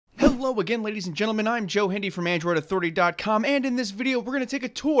Hello again, ladies and gentlemen, I'm Joe Hendy from AndroidAuthority.com, and in this video we're going to take a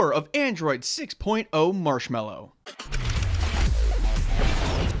tour of Android 6.0 Marshmallow.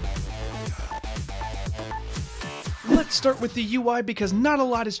 Let's start with the UI because not a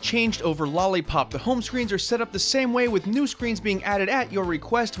lot has changed over Lollipop. The home screens are set up the same way, with new screens being added at your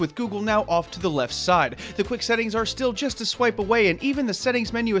request, with Google Now off to the left side. The quick settings are still just a swipe away, and even the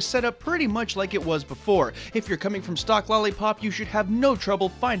settings menu is set up pretty much like it was before. If you're coming from stock Lollipop, you should have no trouble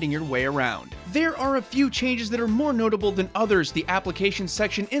finding your way around. There are a few changes that are more notable than others. The applications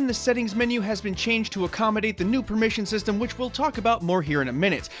section in the settings menu has been changed to accommodate the new permission system, which we'll talk about more here in a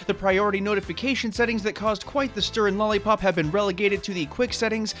minute. The priority notification settings that caused quite the stir in Lollipop have been relegated to the quick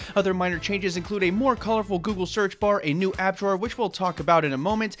settings. Other minor changes include a more colorful Google search bar, a new app drawer, which we'll talk about in a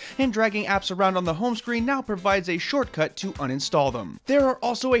moment, and dragging apps around on the home screen now provides a shortcut to uninstall them. There are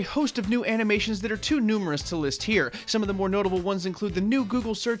also a host of new animations that are too numerous to list here. Some of the more notable ones include the new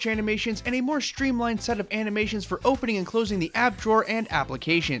Google search animations and a more streamlined set of animations for opening and closing the app drawer and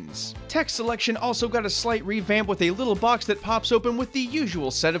applications. Text selection also got a slight revamp with a little box that pops open with the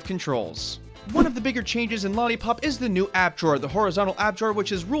usual set of controls. One of the bigger changes in Lollipop is the new app drawer. The horizontal app drawer, which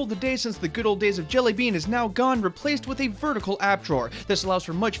has ruled the day since the good old days of Jelly Bean, is now gone, replaced with a vertical app drawer. This allows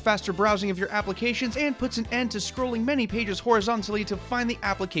for much faster browsing of your applications and puts an end to scrolling many pages horizontally to find the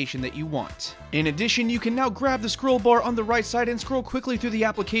application that you want. In addition, you can now grab the scroll bar on the right side and scroll quickly through the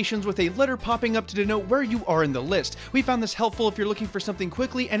applications with a letter popping up to denote where you are in the list. We found this helpful if you're looking for something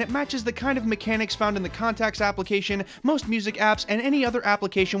quickly, and it matches the kind of mechanics found in the Contacts application, most music apps, and any other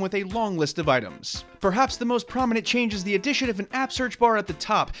application with a long list of items. Perhaps the most prominent change is the addition of an app search bar at the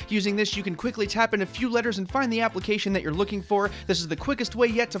top. Using this, you can quickly tap in a few letters and find the application that you're looking for. This is the quickest way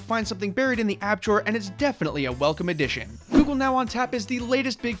yet to find something buried in the app drawer, and it's definitely a welcome addition. Google Now on Tap is the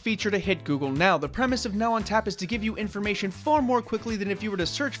latest big feature to hit Google Now. The premise of Now on Tap is to give you information far more quickly than if you were to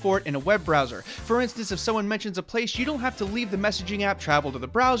search for it in a web browser. For instance, if someone mentions a place, you don't have to leave the messaging app, travel to the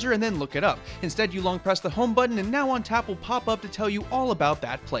browser, and then look it up. Instead, you long press the home button and Now on Tap will pop up to tell you all about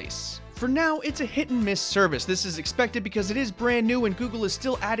that place. For now, it's a hit-and-miss service. This is expected because it is brand new and Google is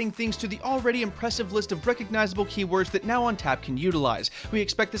still adding things to the already impressive list of recognizable keywords that Now on Tap can utilize. We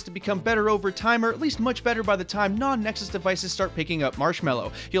expect this to become better over time, or at least much better by the time non-Nexus devices start picking up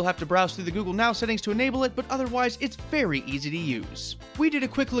Marshmallow. You'll have to browse through the Google Now settings to enable it, but otherwise it's very easy to use. We did a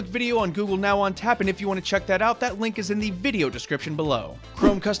quick look video on Google Now on Tap, and if you want to check that out, that link is in the video description below.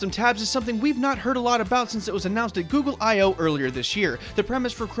 Chrome Custom Tabs is something we've not heard a lot about since it was announced at Google I/O earlier this year. The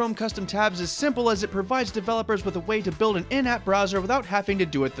premise for Chrome Custom Tabs is simple, as it provides developers with a way to build an in-app browser without having to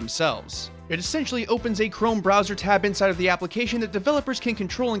do it themselves. It essentially opens a Chrome browser tab inside of the application that developers can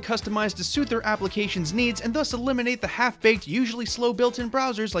control and customize to suit their application's needs, and thus eliminate the half-baked, usually slow built-in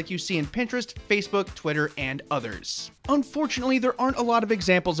browsers like you see in Pinterest, Facebook, Twitter, and others. Unfortunately, there aren't a lot of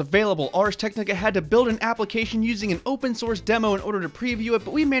examples available. Ars Technica had to build an application using an open source demo in order to preview it,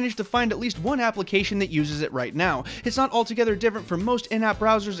 but we managed to find at least one application that uses it right now. It's not altogether different from most in-app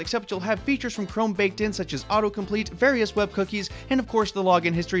browsers, except you'll have features from Chrome baked in, such as autocomplete, various web cookies, and of course the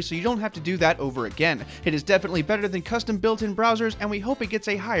login history, so you don't have to do that over again. It is definitely better than custom built-in browsers, and we hope it gets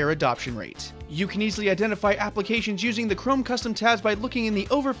a higher adoption rate. You can easily identify applications using the Chrome Custom Tabs by looking in the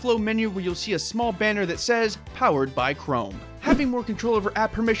Overflow menu, where you'll see a small banner that says, "Powered by Chrome." Having more control over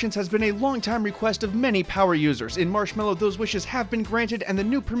app permissions has been a long-time request of many power users. In Marshmallow, those wishes have been granted, and the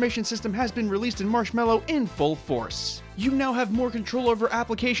new permission system has been released in Marshmallow in full force. You now have more control over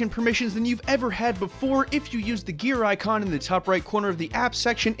application permissions than you've ever had before. If you use the gear icon in the top right corner of the Apps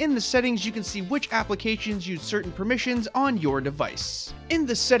section in the settings, you can see which applications use certain permissions on your device. In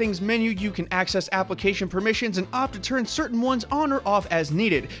the settings menu, you can access application permissions and opt to turn certain ones on or off as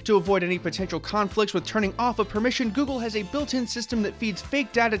needed. To avoid any potential conflicts with turning off a permission, Google has a built-in system that feeds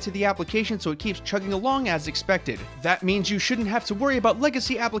fake data to the application so it keeps chugging along as expected. That means you shouldn't have to worry about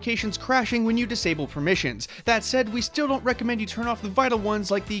legacy applications crashing when you disable permissions. That said, we still don't recommend you turn off the vital ones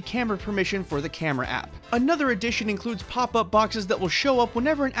like the camera permission for the camera app. Another addition includes pop-up boxes that will show up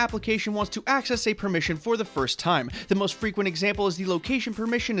whenever an application wants to access a permission for the first time. The most frequent example is the location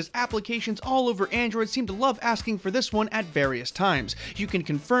permission, as applications all over Android seem to love asking for this one at various times. You can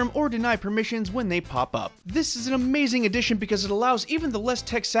confirm or deny permissions when they pop up. This is an amazing addition because it allows even the less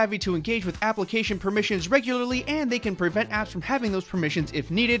tech-savvy to engage with application permissions regularly, and they can prevent apps from having those permissions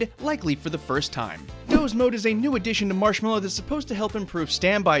if needed, likely for the first time. Doze Mode is a new addition to Marshmallow that's supposed to help improve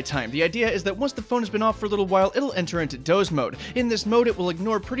standby time. The idea is that once the phone has been off for a little while, it'll enter into doze mode. In this mode, it will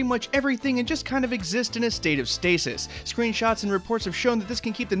ignore pretty much everything and just kind of exist in a state of stasis. Screenshots and reports have shown that this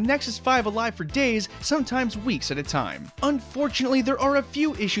can keep the Nexus 5 alive for days, sometimes weeks at a time. Unfortunately, there are a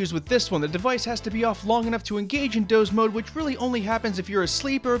few issues with this one. The device has to be off long enough to engage in doze mode, which really only happens if you're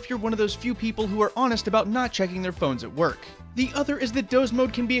asleep or if you're one of those few people who are honest about not checking their phones at work. The other is that doze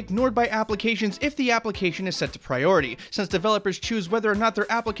mode can be ignored by applications if the application is set to priority. Since developers choose whether or not their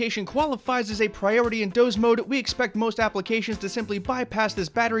application qualifies as a priority in doze mode, we expect most applications to simply bypass this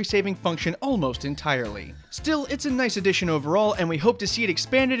battery-saving function almost entirely. Still, it's a nice addition overall, and we hope to see it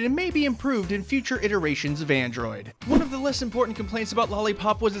expanded and maybe improved in future iterations of Android. One of the less important complaints about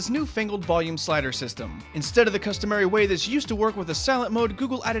Lollipop was its newfangled volume slider system. Instead of the customary way this used to work with a silent mode,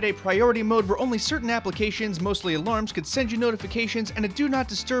 Google added a priority mode where only certain applications, mostly alarms, could send you notifications, and a do not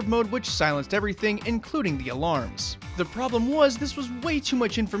disturb mode which silenced everything, including the alarms. The problem was this was way too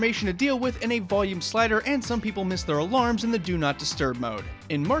much information to deal with in a volume slider, and some people miss their alarms in the do not disturb mode.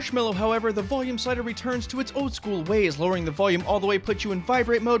 In Marshmallow, however, the volume slider returns to its old school ways. Lowering the volume all the way puts you in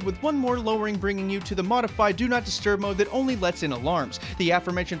vibrate mode, with one more lowering bringing you to the modified do not disturb mode that only lets in alarms. The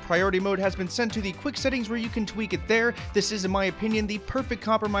aforementioned priority mode has been sent to the quick settings where you can tweak it there. This is, in my opinion, the perfect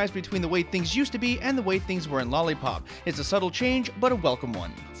compromise between the way things used to be and the way things were in Lollipop. It's a subtle change, but a welcome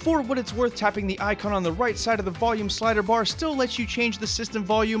one. For what it's worth, tapping the icon on the right side of the volume slider bar still lets you change the system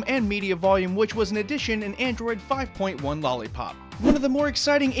volume and media volume, which was an addition in Android 5.1 Lollipop. One of the more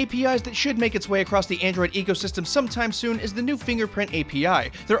exciting APIs that should make its way across the Android ecosystem sometime soon is the new Fingerprint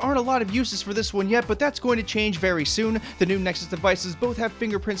API. There aren't a lot of uses for this one yet, but that's going to change very soon. The new Nexus devices both have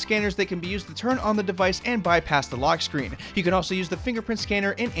fingerprint scanners that can be used to turn on the device and bypass the lock screen. You can also use the fingerprint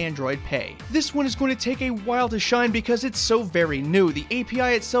scanner in Android Pay. This one is going to take a while to shine because it's so very new. The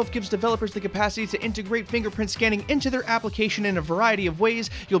API itself gives developers the capacity to integrate fingerprint scanning into their application in a variety of ways.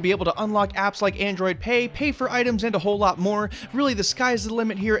 You'll be able to unlock apps like Android Pay, pay for items, and a whole lot more. Really, the sky is the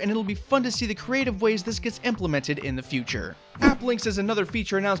limit here, and it'll be fun to see the creative ways this gets implemented in the future. App links is another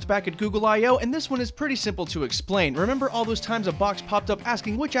feature announced back at Google I/O, and this one is pretty simple to explain. Remember all those times a box popped up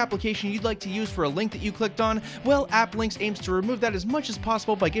asking which application you'd like to use for a link that you clicked on? Well, App Links aims to remove that as much as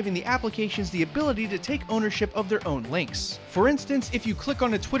possible by giving the applications the ability to take ownership of their own links. For instance, if you click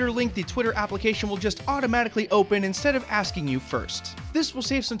on a Twitter link, the Twitter application will just automatically open instead of asking you first. This will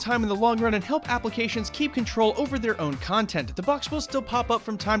save some time in the long run and help applications keep control over their own content. The box will still pop up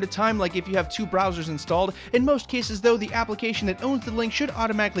from time to time, like if you have two browsers installed. In most cases, though, the application that owns the link should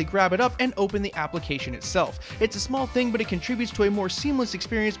automatically grab it up and open the application itself. It's a small thing, but it contributes to a more seamless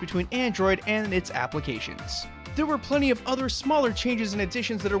experience between Android and its applications. There were plenty of other smaller changes and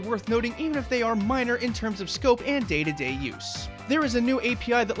additions that are worth noting, even if they are minor in terms of scope and day-to-day use. There is a new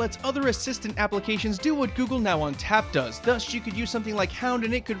API that lets other assistant applications do what Google Now on Tap does. Thus, you could use something like Hound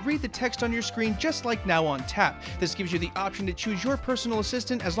and it could read the text on your screen just like Now on Tap. This gives you the option to choose your personal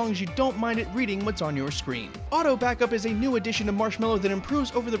assistant as long as you don't mind it reading what's on your screen. Auto Backup is a new addition to Marshmallow that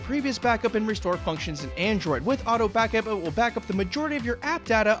improves over the previous backup and restore functions in Android. With Auto Backup, it will back up the majority of your app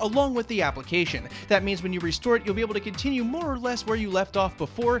data along with the application. That means when you restore it, you'll be able to continue more or less where you left off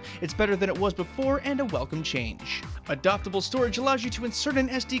before. It's better than it was before and a welcome change. Adoptable storage allows you to insert an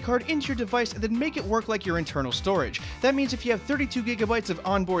SD card into your device and then make it work like your internal storage. That means if you have 32 gigabytes of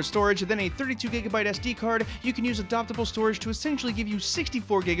onboard storage and then a 32 gigabyte SD card, you can use adoptable storage to essentially give you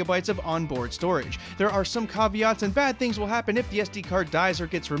 64 gigabytes of onboard storage. There are some caveats and bad things will happen if the SD card dies or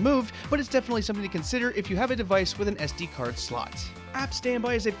gets removed, but it's definitely something to consider if you have a device with an SD card slot. App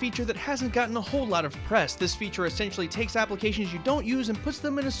Standby is a feature that hasn't gotten a whole lot of press. This feature essentially takes applications you don't use and puts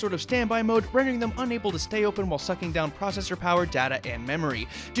them in a sort of standby mode, rendering them unable to stay open while sucking down processor power, data, and memory.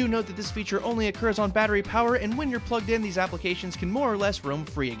 Do note that this feature only occurs on battery power, and when you're plugged in, these applications can more or less roam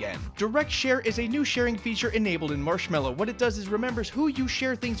free again. Direct Share is a new sharing feature enabled in Marshmallow. What it does is remembers who you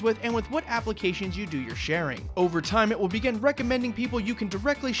share things with and with what applications you do your sharing. Over time, it will begin recommending people you can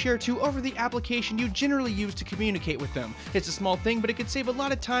directly share to over the application you generally use to communicate with them. It's a small thing, but it could save a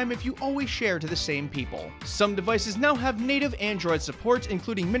lot of time if you always share to the same people. Some devices now have native Android support,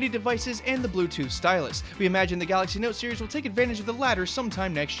 including mini devices and the Bluetooth stylus. We imagine the Galaxy Note series will take advantage of the latter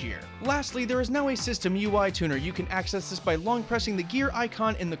sometime next year. Lastly, there is now a system UI tuner. You can access this by long pressing the gear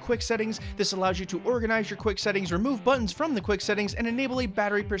icon in the quick settings. This allows you to organize your quick settings, remove buttons from the quick settings, and enable a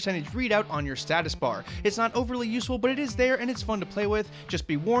battery percentage readout on your status bar. It's not overly useful, but it is there and it's fun to play with. Just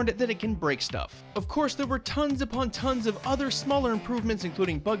be warned that it can break stuff. Of course, there were tons upon tons of other smaller improvements,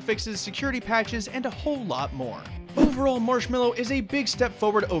 including bug fixes, security patches, and a whole lot more. Overall, Marshmallow is a big step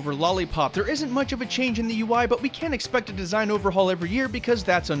forward over Lollipop. There isn't much of a change in the UI, but we can't expect a design overhaul every year because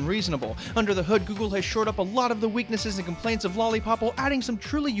that's unreasonable. Under the hood, Google has shored up a lot of the weaknesses and complaints of Lollipop while adding some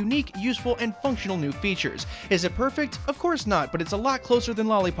truly unique, useful, and functional new features. Is it perfect? Of course not, but it's a lot closer than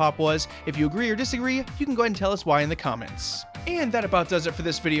Lollipop was. If you agree or disagree, you can go ahead and tell us why in the comments. And that about does it for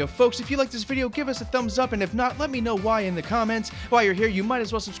this video, folks. If you like this video, give us a thumbs up, and if not, let me know why in the comments. While you're here, you might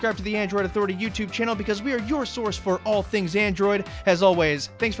as well subscribe to the Android Authority YouTube channel because we are your source for all things Android. As always,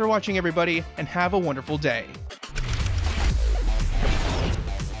 thanks for watching, everybody, and have a wonderful day.